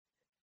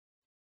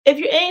If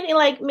you're anything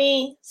like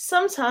me,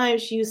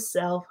 sometimes you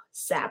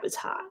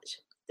self-sabotage.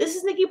 This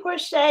is Nikki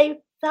Porche,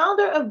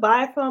 founder of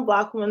Buy From a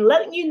Black Woman,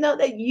 letting you know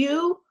that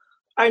you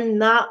are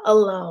not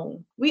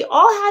alone. We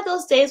all have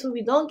those days when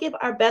we don't give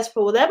our best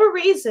for whatever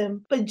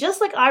reason, but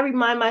just like I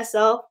remind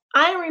myself,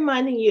 I am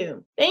reminding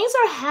you. Things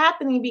are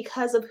happening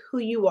because of who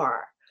you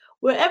are.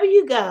 Wherever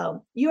you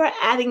go, you are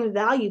adding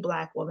value,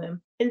 Black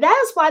woman. And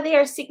that is why they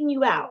are seeking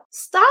you out.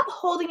 Stop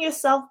holding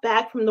yourself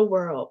back from the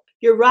world.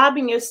 You're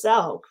robbing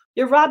yourself.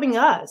 You're robbing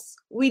us.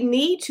 We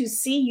need to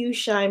see you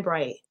shine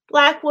bright.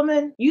 Black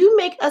woman, you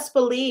make us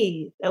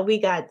believe that we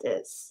got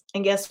this.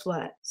 And guess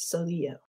what? So do you.